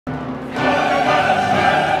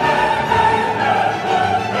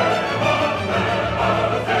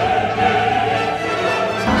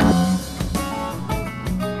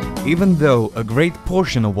Even though a great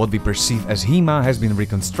portion of what we perceive as HEMA has been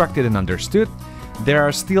reconstructed and understood, there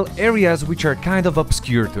are still areas which are kind of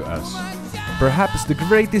obscure to us. Perhaps the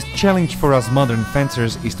greatest challenge for us modern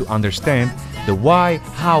fencers is to understand the why,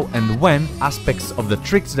 how and when aspects of the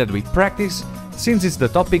tricks that we practice, since it's the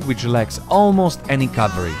topic which lacks almost any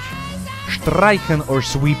coverage. Streichen or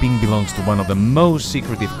sweeping belongs to one of the most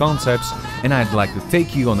secretive concepts, and I'd like to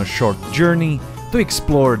take you on a short journey to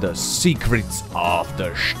explore the secrets of the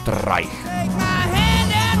Streich.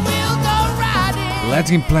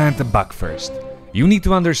 Let's implant the bug first. You need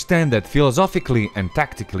to understand that philosophically and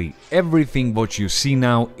tactically, everything what you see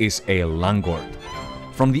now is a Longsword.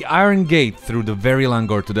 From the iron gate through the very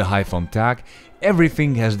Longsword to the high foam tag,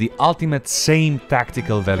 everything has the ultimate same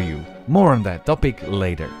tactical value. More on that topic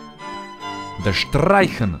later. The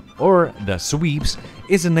Streichen, or the sweeps,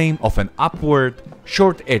 is a name of an upward,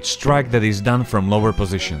 short-edge strike that is done from lower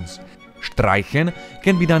positions. Streichen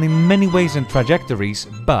can be done in many ways and trajectories,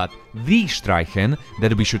 but the Streichen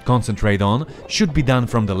that we should concentrate on should be done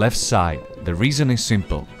from the left side. The reason is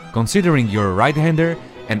simple. Considering you're a right-hander,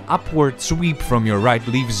 an upward sweep from your right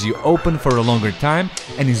leaves you open for a longer time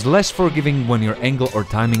and is less forgiving when your angle or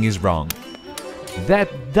timing is wrong.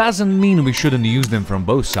 That doesn't mean we shouldn't use them from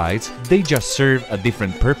both sides, they just serve a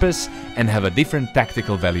different purpose and have a different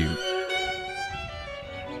tactical value.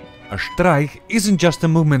 A Streich isn't just a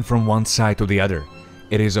movement from one side to the other.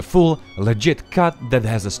 It is a full, legit cut that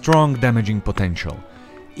has a strong damaging potential.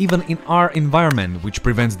 Even in our environment, which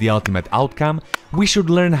prevents the ultimate outcome, we should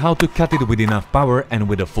learn how to cut it with enough power and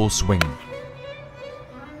with a full swing.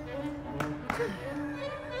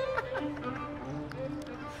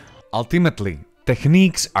 Ultimately,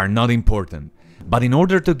 techniques are not important, but in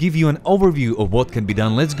order to give you an overview of what can be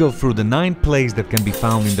done, let's go through the 9 plays that can be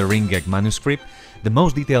found in the Ringegg manuscript, the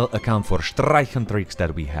most detailed account for Streichen tricks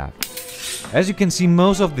that we have. As you can see,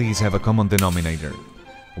 most of these have a common denominator.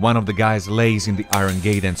 One of the guys lays in the iron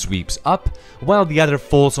gate and sweeps up, while the other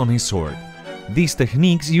falls on his sword. These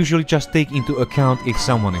techniques usually just take into account if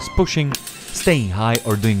someone is pushing, staying high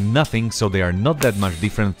or doing nothing, so they are not that much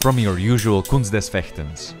different from your usual Kunst des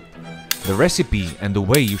Fechtens. The recipe and the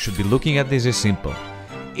way you should be looking at this is simple.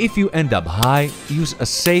 If you end up high, use a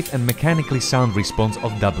safe and mechanically sound response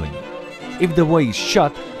of doubling. If the way is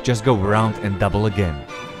shut, just go around and double again.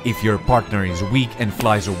 If your partner is weak and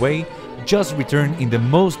flies away, just return in the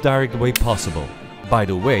most direct way possible. By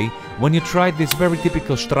the way, when you try this very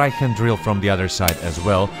typical Streichen drill from the other side as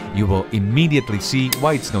well, you will immediately see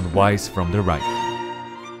why it's not wise from the right.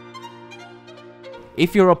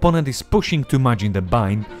 If your opponent is pushing too much in the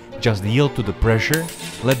bind, just yield to the pressure,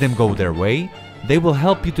 let them go their way. They will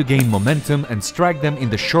help you to gain momentum and strike them in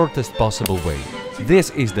the shortest possible way.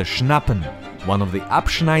 This is the Schnappen, one of the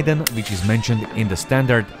Abschneiden which is mentioned in the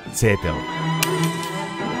standard Zettel.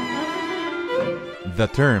 The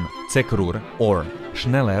term Zekrur or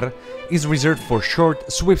Schneller is reserved for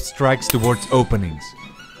short, swift strikes towards openings.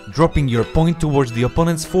 Dropping your point towards the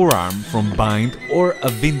opponent's forearm from bind or a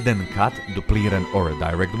Windencut, duplieren or a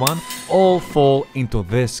direct one, all fall into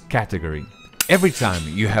this category. Every time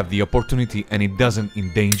you have the opportunity and it doesn't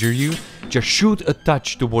endanger you, just shoot a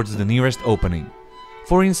touch towards the nearest opening.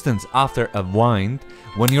 For instance, after a wind,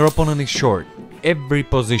 when your opponent is short, every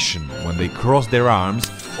position when they cross their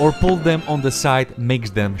arms or pull them on the side makes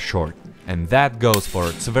them short. And that goes for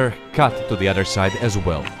Zwerchcut to the other side as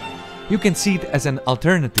well. You can see it as an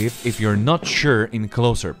alternative if you're not sure in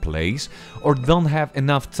closer plays or don't have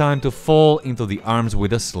enough time to fall into the arms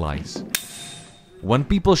with a slice. When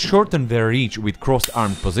people shorten their reach with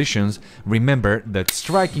crossed-armed positions, remember that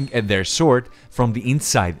striking at their sword from the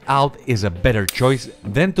inside out is a better choice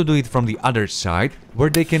than to do it from the other side,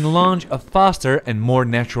 where they can launch a faster and more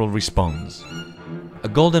natural response. A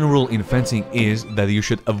golden rule in fencing is that you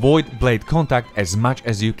should avoid blade contact as much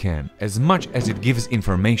as you can. As much as it gives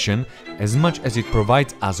information, as much as it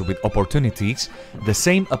provides us with opportunities, the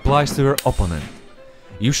same applies to your opponent.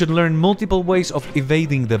 You should learn multiple ways of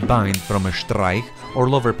evading the bind from a Streich or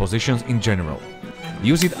lower positions in general.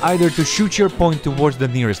 Use it either to shoot your point towards the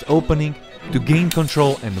nearest opening, to gain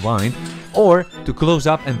control and wind, or to close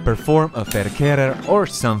up and perform a Verkehrer or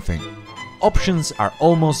something. Options are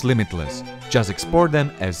almost limitless, just explore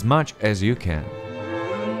them as much as you can.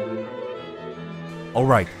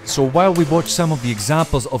 Alright, so while we watch some of the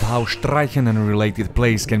examples of how Streichen and related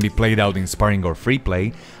plays can be played out in sparring or free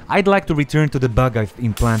play, I'd like to return to the bug I've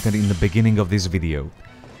implanted in the beginning of this video.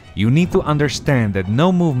 You need to understand that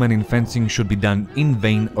no movement in fencing should be done in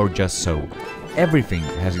vain or just so. Everything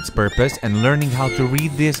has its purpose, and learning how to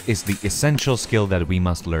read this is the essential skill that we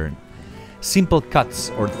must learn. Simple cuts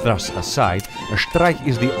or thrusts aside, a Streich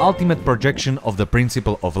is the ultimate projection of the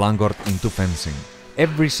principle of Langort into fencing.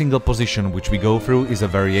 Every single position which we go through is a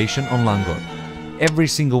variation on Langort. Every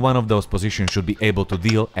single one of those positions should be able to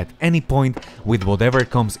deal at any point with whatever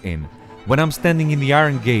comes in. When I'm standing in the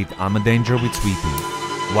iron gate, I'm a danger with sweeping.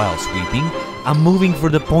 While sweeping, I'm moving for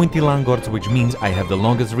the pointy Langorts, which means I have the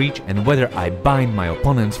longest reach, and whether I bind my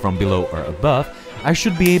opponents from below or above, I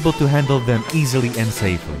should be able to handle them easily and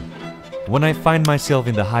safely. When I find myself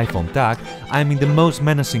in the high vom Tag, I'm in the most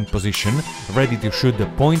menacing position, ready to shoot the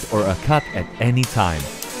point or a cut at any time.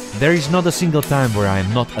 There is not a single time where I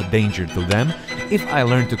am not a danger to them, if I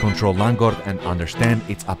learn to control Langort and understand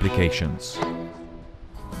its applications.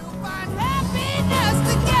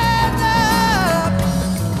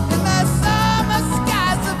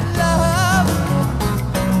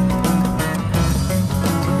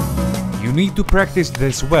 You need to practice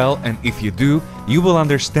this well, and if you do, you will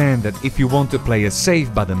understand that if you want to play a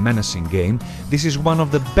safe but a menacing game, this is one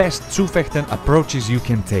of the best Zufechten approaches you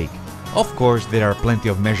can take. Of course, there are plenty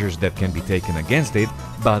of measures that can be taken against it,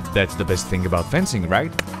 but that's the best thing about fencing,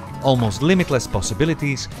 right? Almost limitless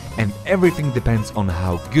possibilities, and everything depends on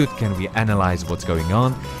how good can we analyze what's going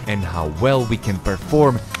on and how well we can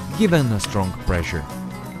perform given a strong pressure.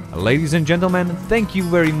 Ladies and gentlemen, thank you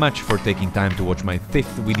very much for taking time to watch my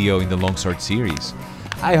 5th video in the Longsword series.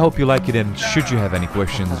 I hope you like it, and should you have any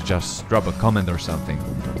questions, just drop a comment or something.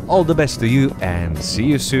 All the best to you and see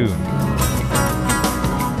you soon!